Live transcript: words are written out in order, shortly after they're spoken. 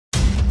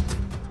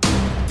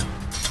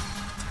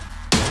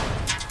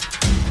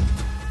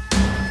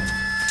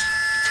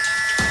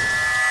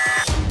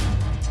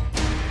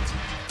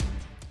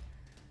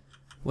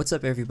What's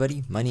up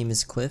everybody, my name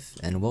is Cliff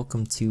and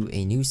welcome to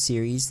a new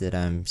series that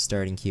I'm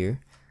starting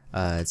here.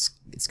 It's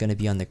going to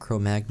be on the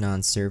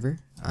Cromagnon server.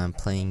 I'm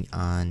playing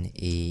on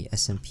a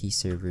SMP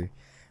server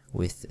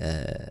with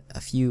a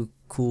few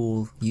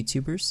cool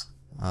YouTubers.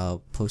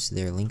 I'll post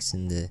their links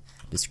in the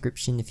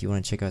description if you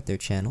want to check out their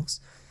channels.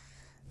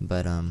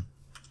 But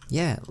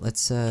yeah,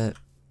 let's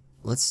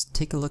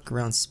take a look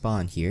around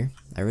spawn here.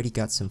 I already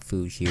got some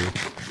food here.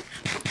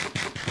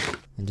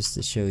 And just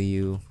to show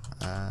you,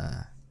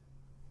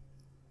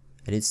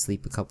 I did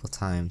sleep a couple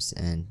times,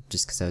 and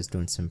just because I was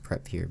doing some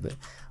prep here, but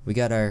we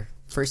got our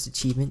first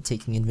achievement,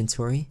 taking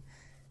inventory,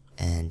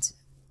 and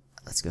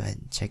let's go ahead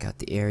and check out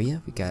the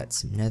area. We got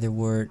some nether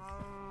wart.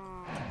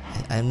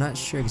 I'm not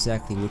sure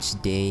exactly which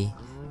day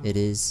it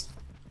is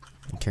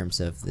in terms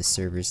of the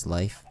server's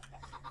life.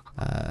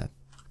 I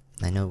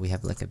know we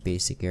have like a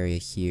basic area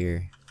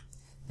here,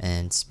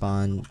 and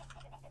spawn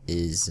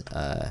is,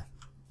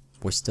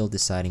 we're still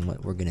deciding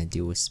what we're gonna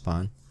do with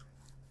spawn,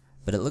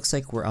 but it looks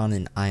like we're on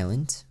an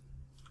island.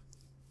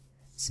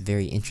 It's a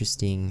very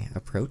interesting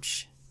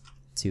approach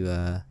to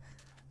an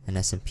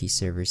SMP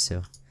server,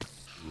 so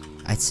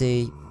I'd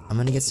say I'm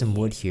gonna get some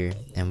wood here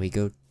and we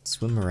go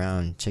swim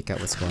around, check out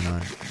what's going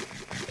on.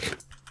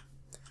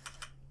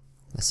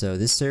 So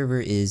this server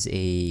is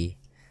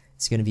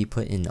it's gonna be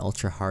put in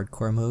ultra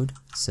hardcore mode,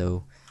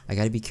 so I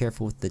gotta be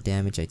careful with the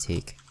damage I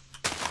take.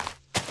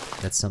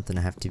 That's something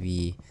I have to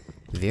be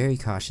very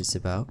cautious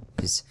about,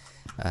 because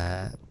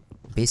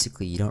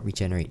basically you don't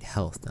regenerate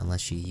health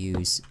unless you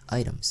use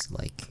items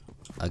like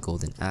a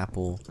golden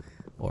apple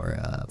or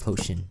a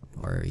potion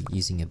or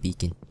using a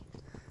beacon.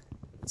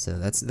 So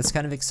that's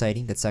kind of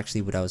exciting. That's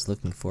actually what I was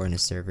looking for in a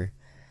server.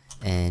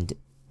 And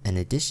in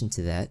addition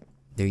to that,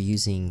 they're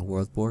using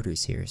world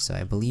borders here, so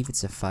I believe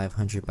it's a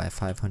 500 by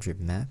 500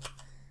 map,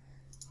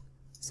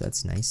 so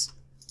that's nice.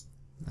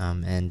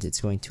 And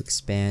it's going to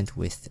expand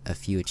with a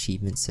few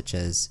achievements such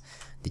as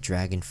the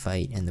dragon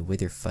fight and the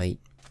wither fight,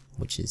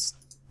 which is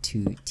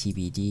 2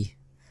 TBD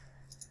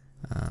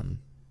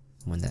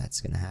when that's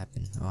gonna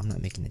happen. Oh, I'm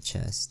not making a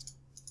chest,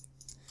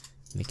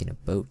 I'm making a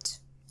boat.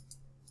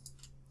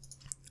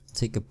 I'll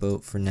take a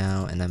boat for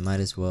now, and I might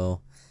as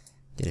well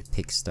get a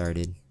pick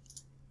started,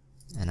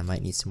 and I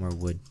might need some more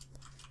wood.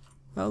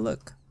 Oh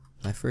look,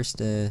 my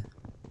first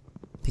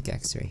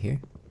pickaxe right here.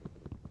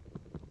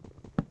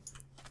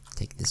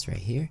 Take this right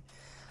here.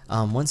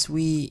 Once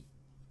we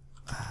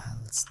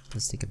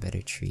let's take a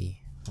better tree,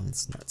 one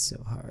that's not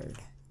so hard.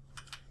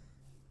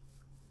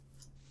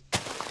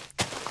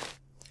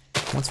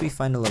 Once we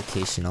find a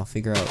location, I'll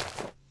figure out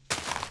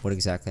what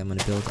exactly I'm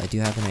gonna build. I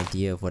do have an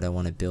idea of what I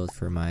want to build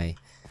for my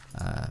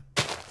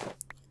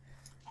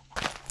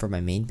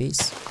main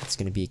base. It's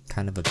gonna be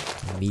kind of a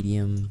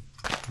medium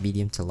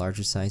to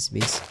larger size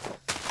base,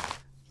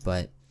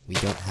 but we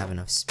don't have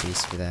enough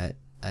space for that,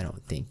 I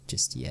don't think,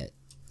 just yet.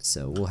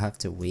 So we'll have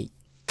to wait.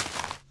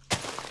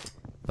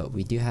 But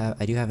I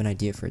do have an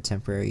idea for a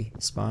temporary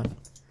spawn,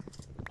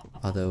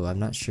 although I'm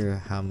not sure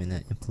how I'm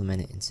gonna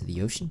implement it into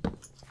the ocean.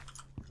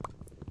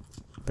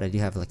 But I do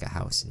have like a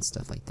house and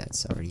stuff like that,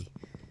 so already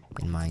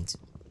in mind.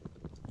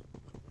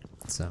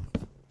 So,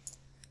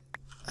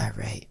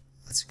 alright,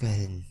 let's go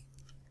ahead and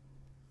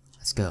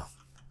let's go.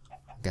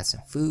 Got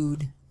some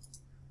food,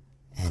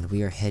 and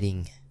we are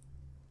heading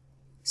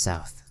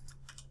south.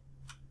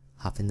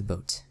 Hop in the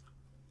boat.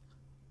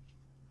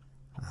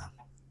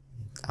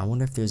 I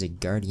wonder if there's a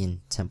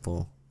guardian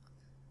temple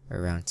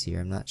around here.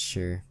 I'm not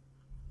sure.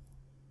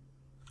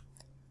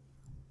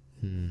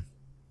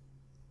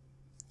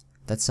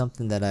 That's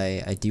something that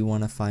I do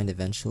want to find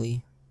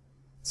eventually,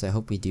 so I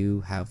hope we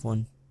do have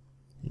one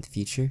in the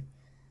future,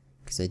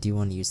 because I do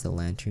want to use the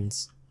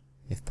lanterns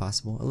if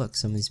possible. Oh look,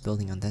 somebody's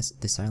building on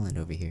this island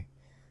over here.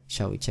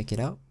 Shall we check it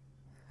out?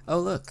 Oh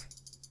look,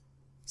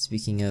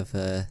 speaking of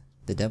the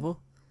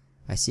devil,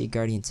 I see a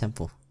guardian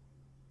temple.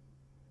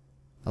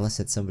 Unless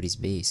that's somebody's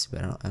base,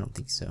 but I don't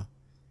think so.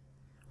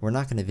 We're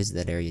not going to visit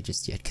that area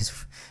just yet,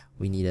 because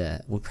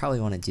we'll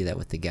probably want to do that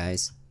with the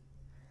guys.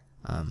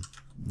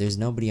 There's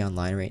nobody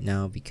online right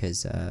now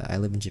because I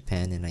live in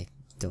Japan and I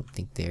don't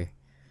think they're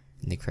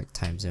in the correct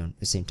time zone,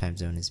 the same time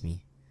zone as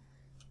me,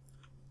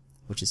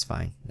 which is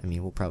fine. I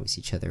mean, we'll probably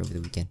see each other over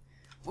the weekend.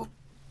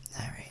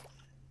 Alright,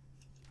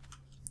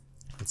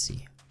 let's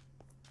see.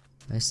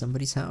 There's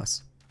somebody's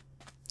house.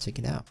 Check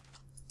it out.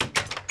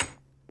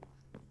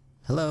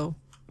 Hello.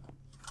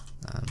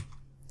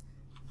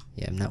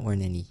 Yeah, I'm not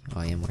wearing any.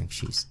 Oh, I am wearing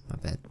shoes. My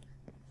bad.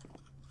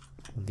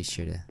 I'll be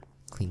sure to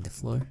clean the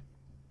floor.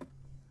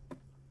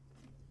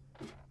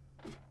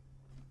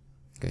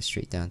 Go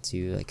straight down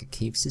to like a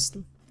cave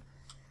system.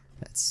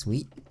 That's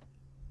sweet.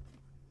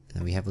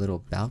 And we have a little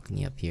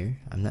balcony up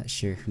here. I'm not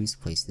sure whose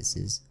place this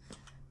is,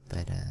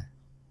 but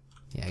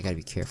yeah, I gotta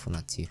be careful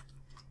not to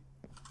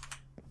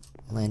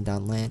land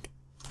on land.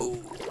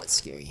 Oh, that's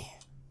scary.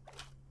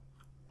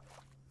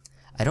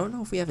 I don't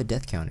know if we have a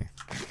death counter.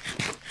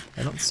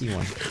 I don't see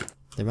one.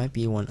 There might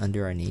be one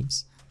under our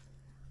names,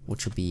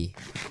 which will be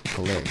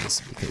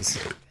hilarious because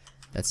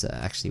that's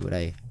actually what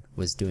I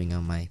was doing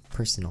on my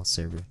personal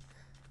server.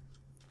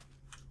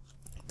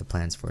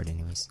 plans for it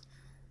anyways.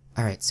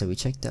 Alright, so we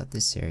checked out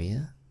this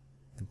area.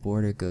 The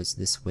border goes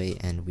this way,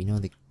 and we know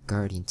the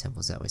Guardian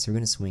Temple's that way, so we're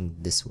gonna swing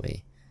this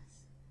way.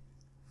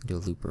 Do a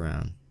loop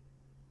around.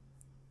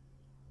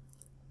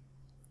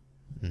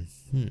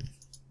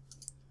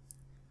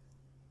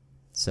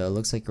 So it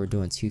looks like we're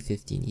doing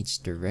 250 in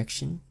each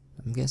direction,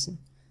 I'm guessing.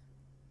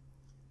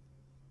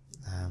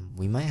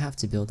 We might have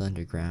to build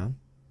underground,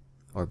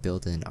 or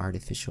build an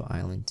artificial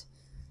island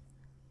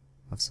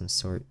of some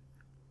sort.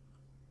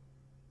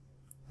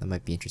 That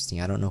might be interesting.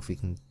 I don't know if we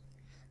can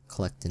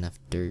collect enough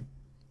dirt.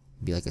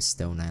 Be like a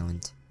stone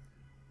island,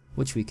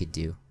 which we could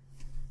do.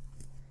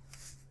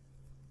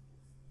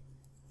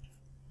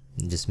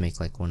 And just make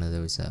like one of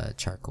those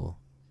charcoal,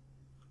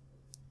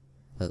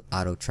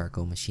 auto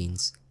charcoal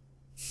machines.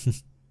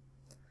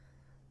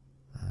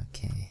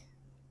 Okay.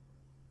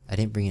 I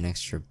didn't bring an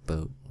extra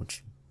boat,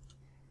 which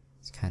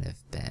is kind of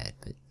bad,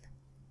 but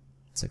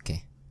it's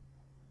okay.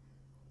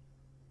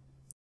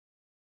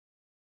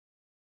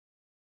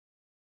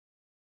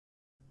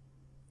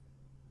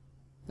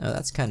 Oh,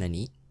 that's kind of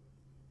neat.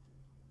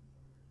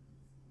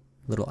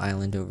 Little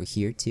island over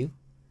here too.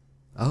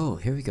 Oh,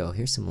 here we go.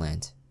 Here's some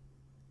land.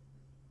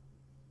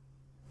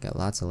 Got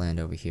lots of land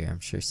over here. I'm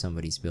sure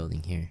somebody's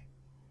building here.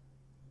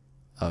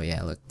 Oh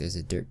yeah, look, there's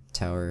a dirt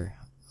tower.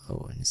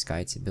 Oh, and a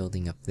sky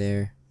building up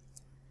there.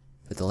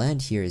 But the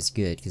land here is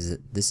good because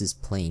this is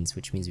plains,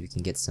 which means we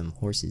can get some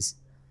horses,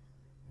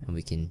 and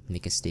we can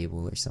make a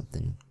stable or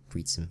something.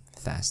 Breed some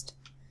fast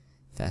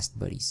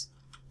buddies.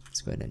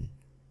 Let's go ahead and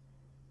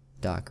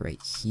dock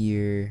right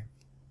here.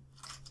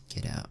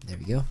 Get out. There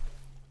we go.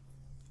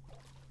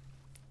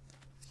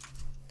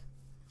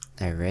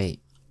 Alright.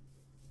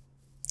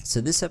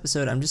 So this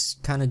episode, I'm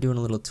just kind of doing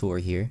a little tour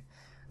here.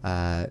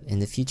 In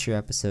the future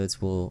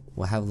episodes, we'll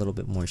have a little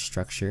bit more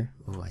structure.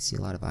 Oh, I see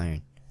a lot of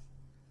iron.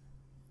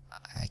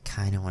 I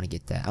kind of want to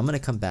get that. I'm going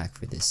to come back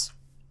for this.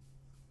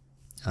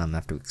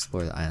 After we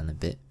explore the island a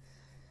bit.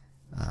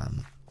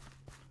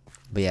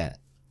 But yeah,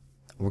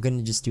 we're going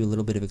to just do a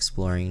little bit of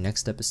exploring.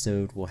 Next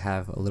episode, we'll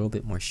have a little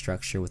bit more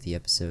structure with the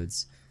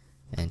episodes.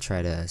 And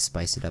try to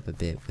spice it up a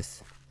bit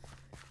with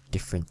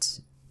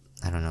different,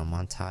 I don't know,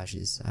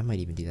 montages. I might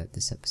even do that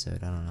this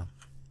episode. I don't know.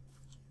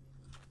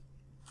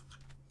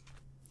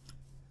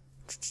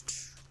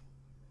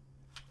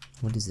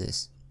 What is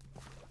this?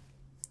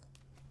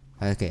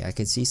 Okay, I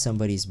can see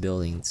somebody's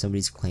building.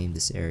 Somebody's claimed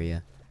this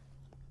area.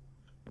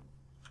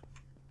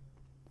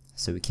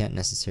 So we can't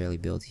necessarily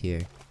build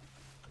here.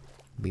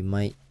 We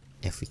might,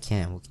 if we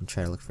can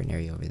try to look for an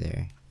area over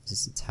there. Is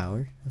this a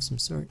tower of some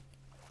sort?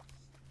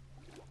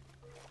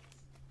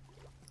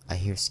 I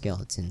hear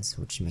skeletons,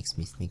 which makes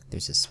me think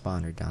there's a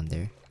spawner down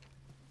there,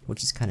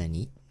 which is kind of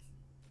neat.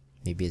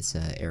 Maybe it's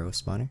an arrow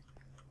spawner.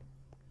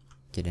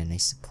 Get a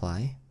nice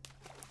supply.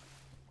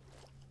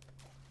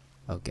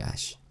 Oh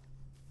gosh.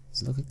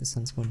 Does it look like the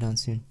sun's going down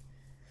soon?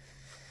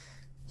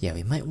 Yeah,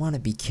 we might want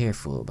to be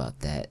careful about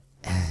that.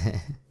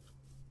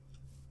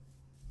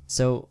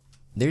 So,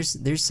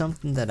 there's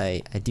something that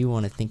I do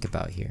want to think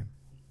about here.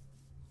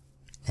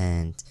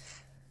 And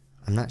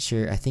I'm not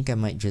sure, I think I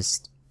might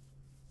just,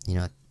 you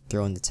know,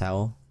 throw in the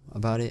towel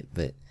about it,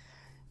 but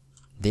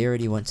they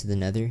already went to the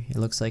nether, it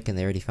looks like, and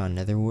they already found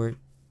nether wart.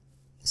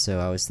 So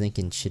I was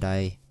thinking, should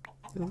I...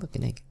 Oh, look,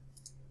 an egg.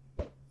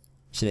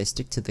 Should I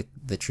stick to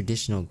the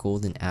traditional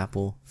golden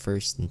apple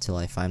first until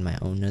I find my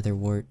own nether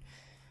wart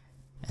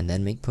and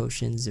then make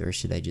potions, or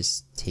should I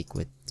just take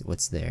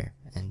what's there?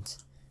 And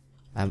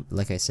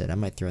like I said, I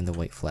might throw in the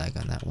white flag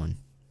on that one,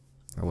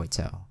 or white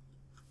towel.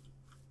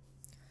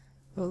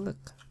 Oh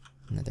look,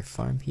 another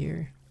farm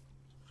here.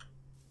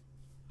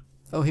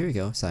 Oh, here we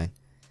go, sign.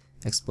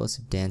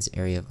 Explosive Dan's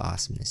area of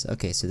awesomeness.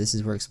 Okay, so this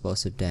is where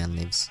Explosive Dan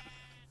lives,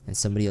 and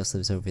somebody else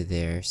lives over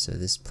there, so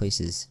this place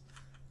is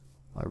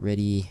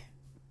already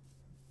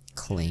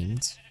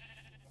claimed.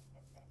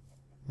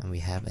 And we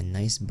have a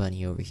nice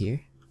bunny over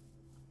here.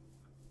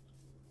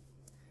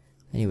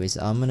 Anyways,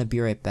 I'm gonna be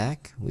right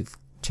back. We've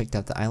checked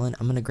out the island.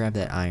 I'm gonna grab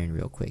that iron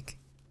real quick.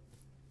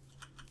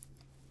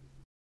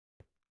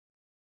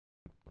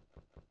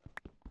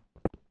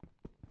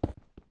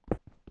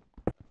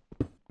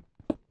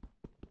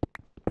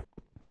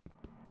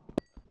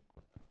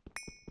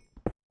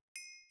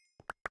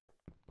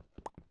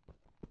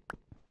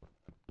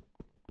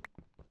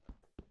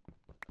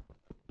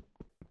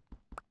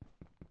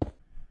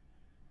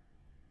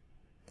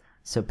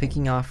 So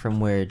picking off from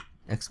where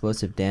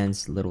Explosive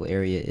Dan's little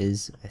area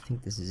is, I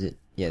think this is it.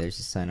 Yeah, there's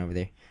a sign over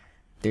there.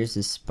 There's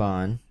a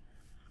spawn,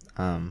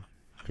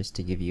 just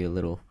to give you a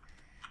little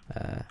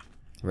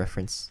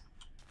reference.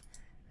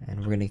 And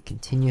we're gonna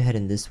continue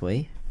heading this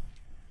way.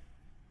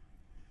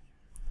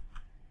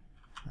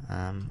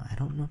 I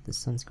don't know if the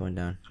sun's going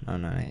down. Oh,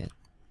 no, not yet.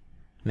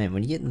 Man,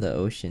 when you get in the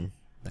ocean,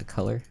 the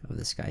color of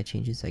the sky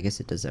changes. I guess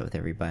it does that with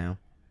every biome.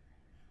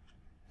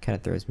 Kind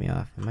of throws me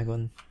off. Am I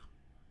going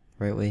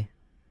the right way?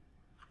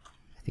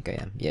 I think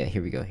I am. Yeah,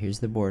 here we go. Here's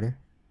the border.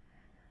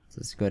 So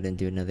let's go ahead and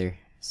do another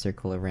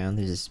circle around.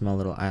 There's a small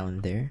little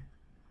island there.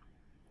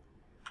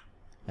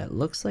 It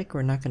looks like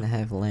we're not going to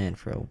have land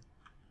for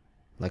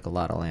like a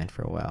lot of land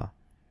for a while.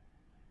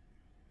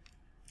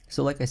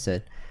 So like I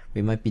said,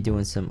 we might be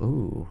doing some,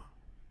 ooh,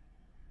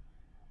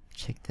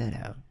 check that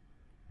out.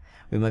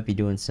 We might be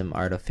doing some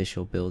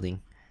artificial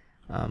building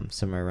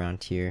somewhere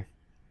around here,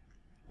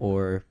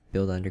 or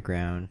build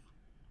underground,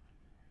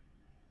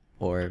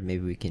 or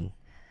maybe we can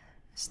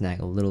snag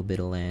a little bit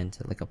of land,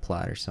 like a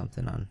plot or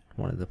something on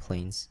one of the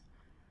plains.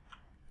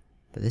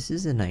 But this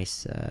is a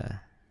nice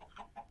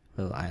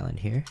little island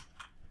here.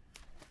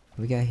 What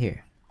we got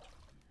here?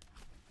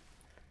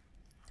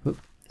 Whoop.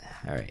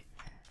 Alright.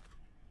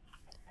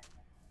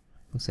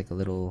 Looks like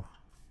a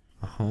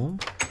home.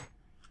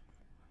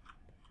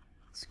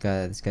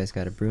 This guy's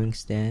got a brewing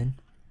stand.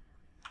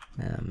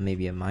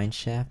 Maybe a mine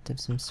shaft of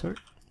some sort.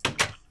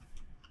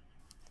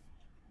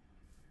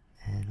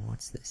 And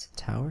what's this? A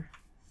tower?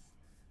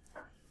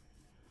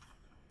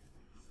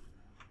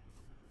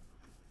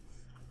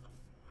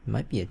 It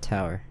might be a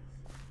tower.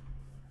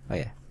 Oh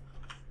yeah.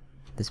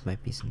 This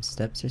might be some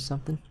steps or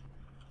something.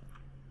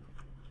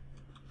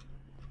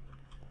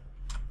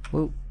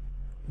 Whoa.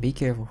 Be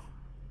careful.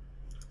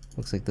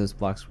 Looks like those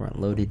blocks weren't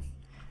loaded.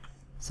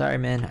 Sorry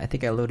man, I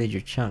think I loaded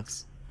your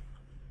chunks.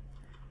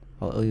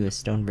 I'll owe you a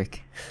stone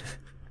brick.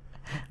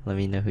 Let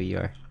me know who you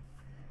are.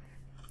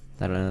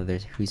 I don't know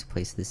whose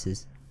place this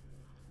is.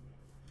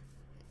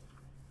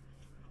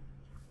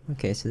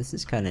 Okay, so this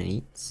is kind of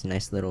neat. It's a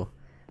nice little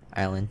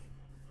island.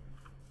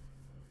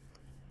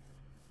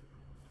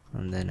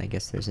 And then I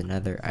guess there's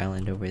another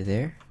island over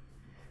there.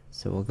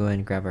 So we'll go ahead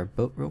and grab our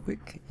boat real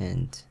quick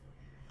and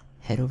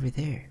head over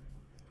there.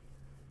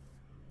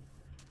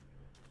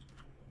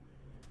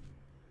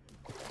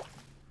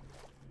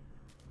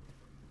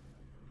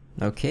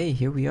 Okay,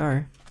 here we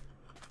are.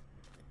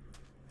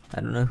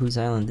 I don't know whose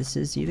island this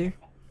is either,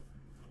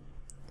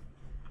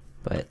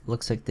 but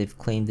looks like they've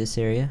claimed this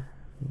area.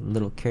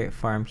 Little carrot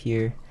farm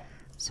here,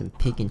 some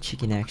pig and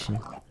chicken action.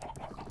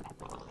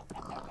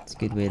 It's a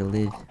good way to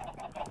live.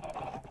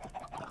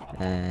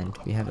 And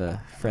we have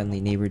a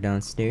friendly neighbor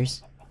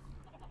downstairs.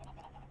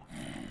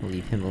 We'll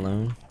leave him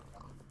alone.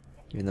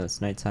 Even though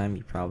it's nighttime,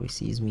 he probably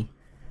sees me.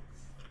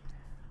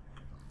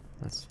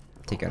 Let's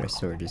take out our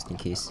sword just in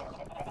case.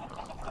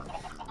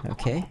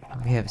 Okay,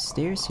 we have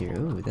stairs here.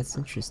 Ooh, that's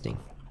interesting.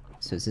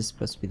 So is this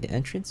supposed to be the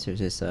entrance, or is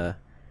this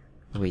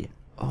wait,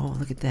 oh,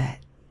 look at that.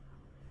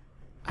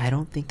 I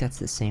don't think that's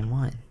the same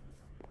one.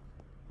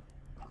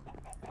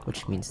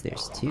 Which means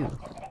there's two.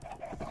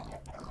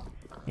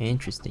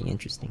 Interesting,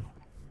 interesting.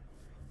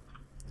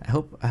 I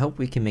hope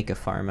we can make a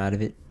farm out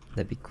of it.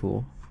 That'd be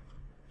cool.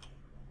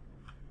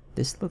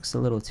 This looks a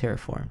little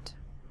terraformed.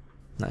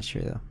 Not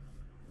sure though.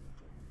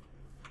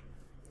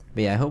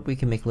 But yeah, I hope we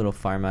can make a little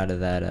farm out of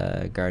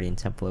that guardian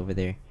temple over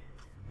there.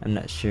 I'm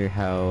not sure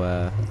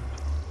how.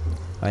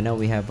 I know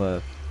we have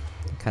a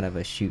kind of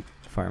a shoot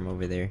farm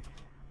over there,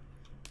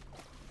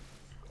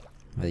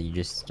 where you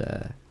just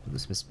do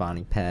some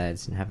spawning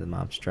pads and have the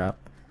mobs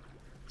drop.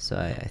 So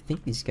I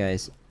think these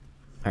guys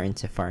are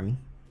into farming,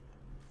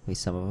 at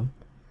least some of them.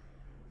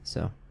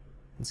 So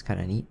it's kind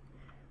of neat.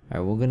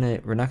 All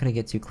right, we're not gonna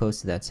get too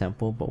close to that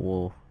temple, but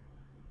we'll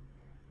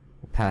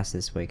pass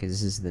this way because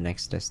this is the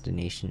next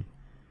destination.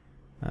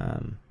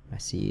 I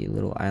see a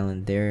little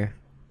island there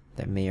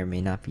that may or may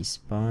not be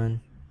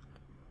spawn.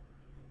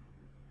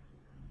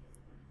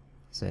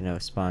 So I know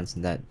it spawns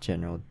in that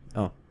general.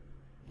 Oh,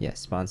 yeah,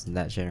 spawns in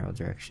that general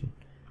direction.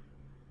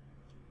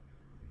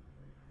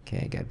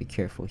 Okay, I gotta be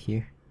careful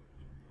here.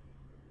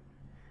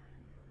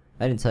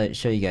 I didn't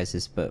show you guys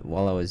this, but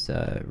while I was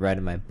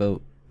riding my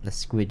boat, the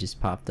squid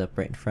just popped up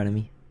right in front of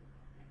me,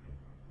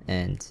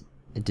 and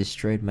it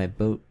destroyed my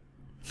boat.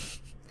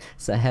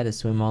 So I had to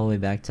swim all the way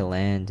back to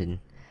land and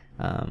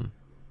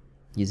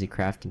use a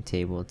crafting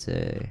table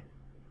to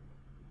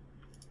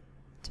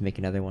make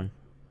another one.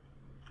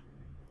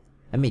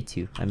 I made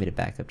two. I made a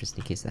backup just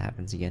in case that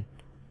happens again.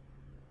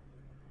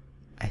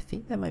 I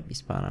think that might be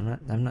spawn.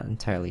 I'm not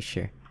entirely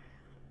sure.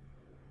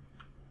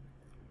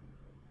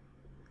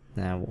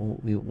 Now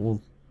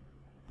we'll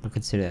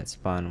consider that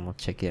spawn and we'll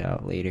check it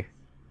out later.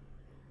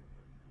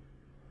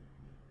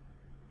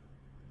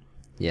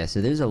 Yeah,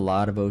 so there's a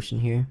lot of ocean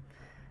here.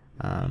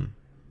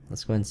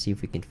 Let's go ahead and see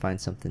if we can find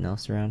something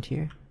else around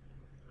here.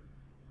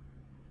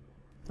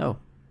 Oh.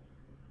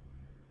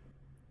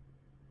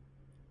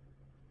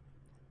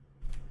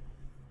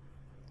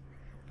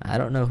 I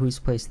don't know whose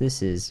place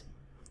this is,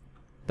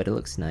 but it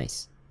looks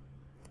nice.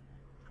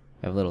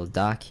 We have a little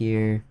dock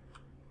here.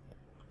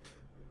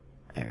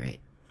 Alright.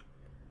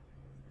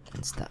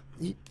 And stop.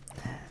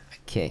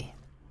 Okay.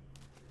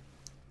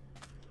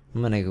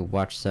 I'm gonna go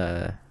watch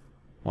the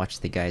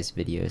guys'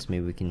 videos.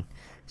 Maybe we can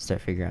start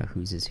figuring out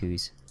whose is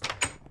whose.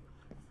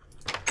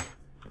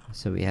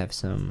 So we have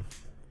some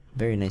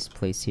very nice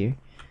place here.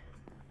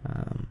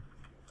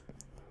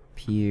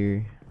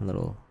 Pier, a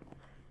little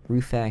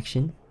roof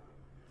action.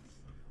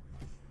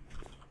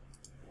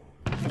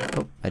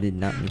 Oh, I did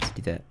not mean to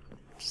do that.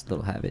 Just a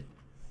little habit.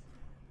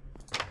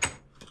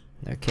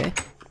 Okay.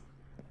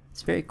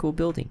 It's a very cool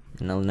building.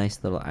 And a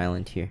nice little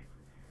island here,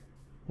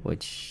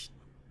 which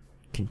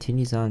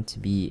continues on to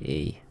be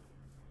a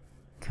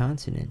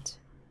continent.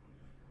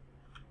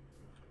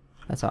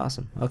 That's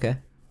awesome. Okay.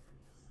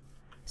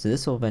 So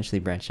this will eventually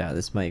branch out.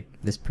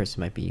 This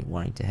person might be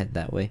wanting to head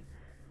that way.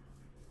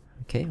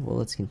 Okay, well,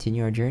 let's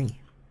continue our journey.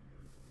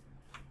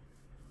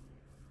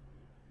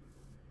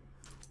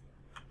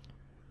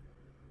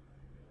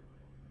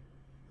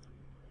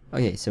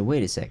 Okay, so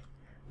wait a sec.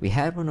 We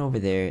had one over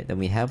there, then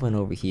we have one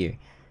over here.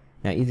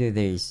 Now either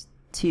there's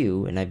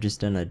two, and I've just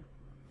done a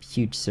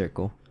huge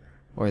circle,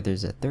 or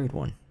there's a third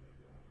one.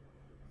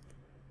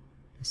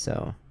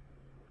 So,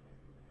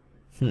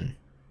 I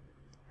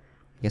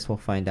guess we'll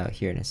find out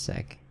here in a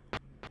sec.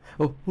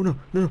 Oh no,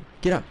 no, no,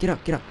 get out, get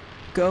out, get out.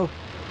 Go,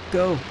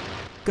 go,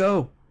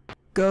 go,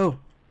 go,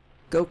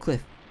 go,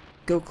 Cliff,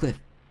 go, Cliff.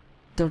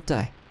 Don't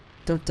die,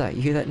 don't die.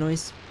 You hear that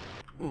noise?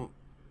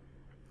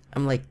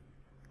 I'm like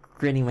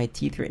gritting my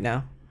teeth right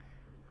now.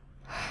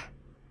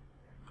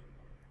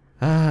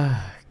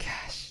 Ah,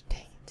 gosh,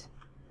 dang it.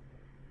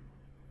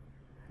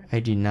 I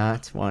do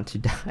not want to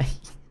die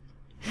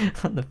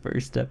on the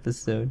first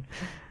episode.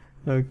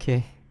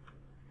 Okay.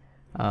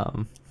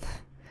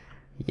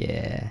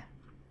 Yeah.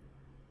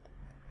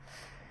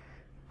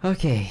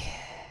 Okay.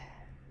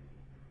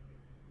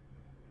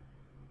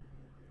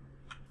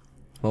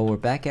 Well, we're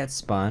back at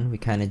spawn. We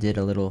kind of did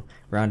a little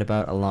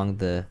roundabout along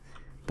the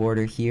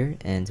border here,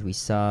 and we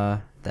saw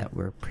that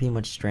we're pretty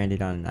much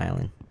stranded on an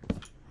island.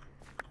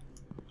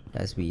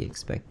 As we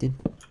expected.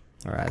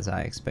 Or as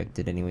I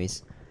expected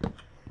anyways.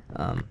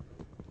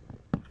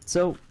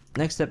 So,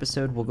 next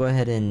episode we'll go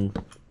ahead and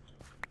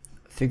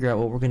figure out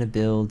what we're gonna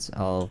build.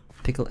 I'll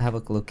have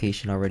a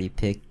location already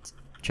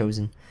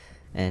chosen,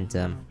 and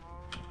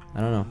I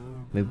don't know,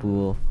 maybe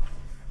we'll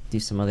do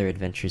some other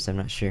adventures, I'm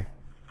not sure.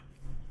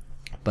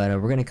 But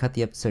we're gonna cut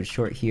the episode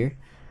short here,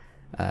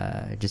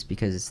 just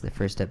because it's the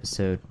first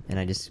episode, and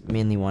I just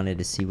mainly wanted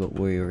to see what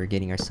we were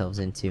getting ourselves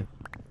into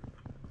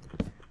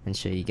and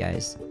show you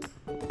guys.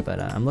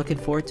 But I'm looking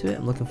forward to it.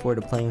 I'm looking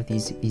forward to playing with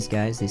these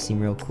guys. They seem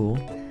real cool.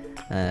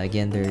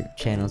 Again, their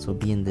channels will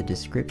be in the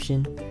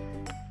description,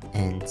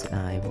 and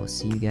I will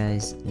see you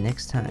guys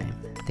next time.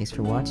 Thanks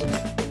for watching.